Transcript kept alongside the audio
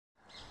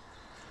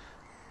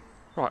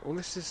Right, well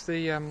this is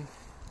the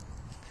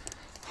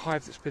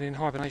hive that's been in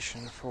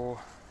hibernation for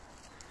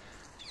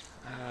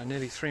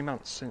nearly 3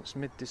 months, since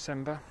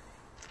mid-December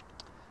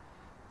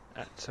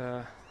at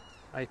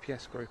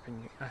APS group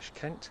in Ash,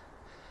 Kent,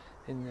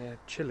 in their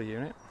chiller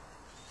unit,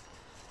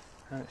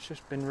 and it's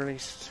just been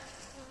released,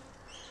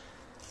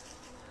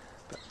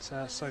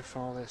 but so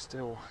far they're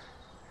still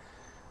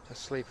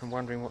asleep and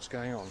wondering what's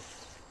going on.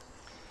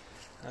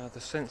 The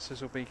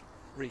sensors will be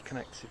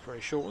reconnected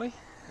very shortly,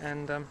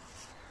 and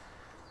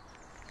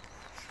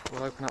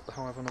we'll open up the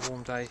hive on a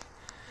warm day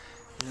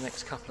in the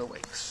next couple of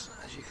weeks.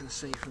 As you can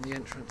see from the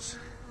entrance,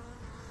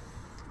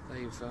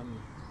 they've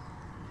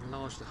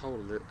enlarged the hole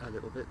a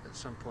little bit at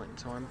some point in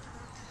time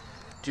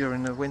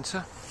during the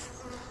winter,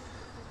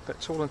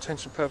 but to all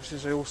intents and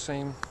purposes they all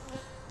seem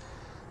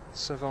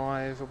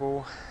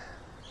survivable,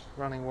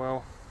 running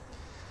well.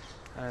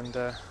 And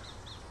if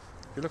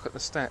you look at the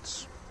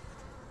stats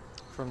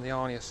from the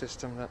ARNIA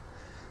system that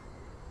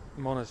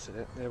monitored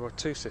it, there were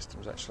 2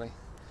 systems actually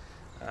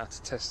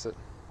to test that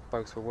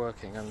both were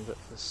working and that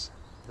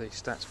the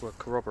stats were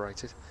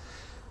corroborated.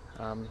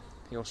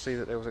 You'll see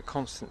that there was a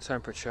constant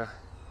temperature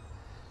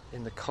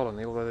in the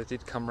colony, although they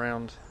did come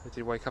round, they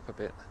did wake up a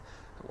bit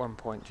at one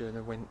point during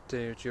the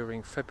winter,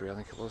 during February I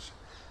think it was,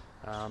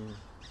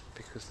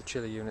 because the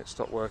chiller unit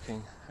stopped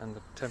working and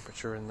the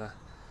temperature in the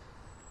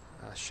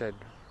shed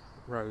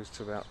rose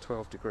to about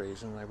 12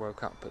 degrees and they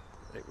woke up, but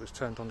it was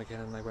turned on again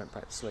and they went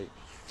back to sleep.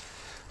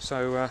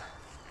 So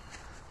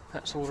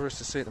that's all there is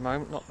to see at the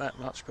moment, not that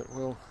much, but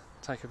we'll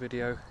take a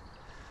video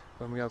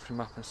when we open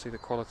them up and see the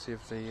quality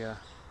of the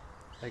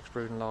eggs,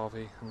 brood and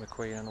larvae and the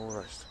queen and all the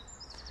rest.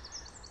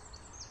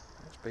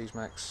 That's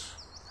BeesMax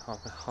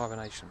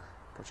Hibernation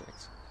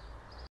project.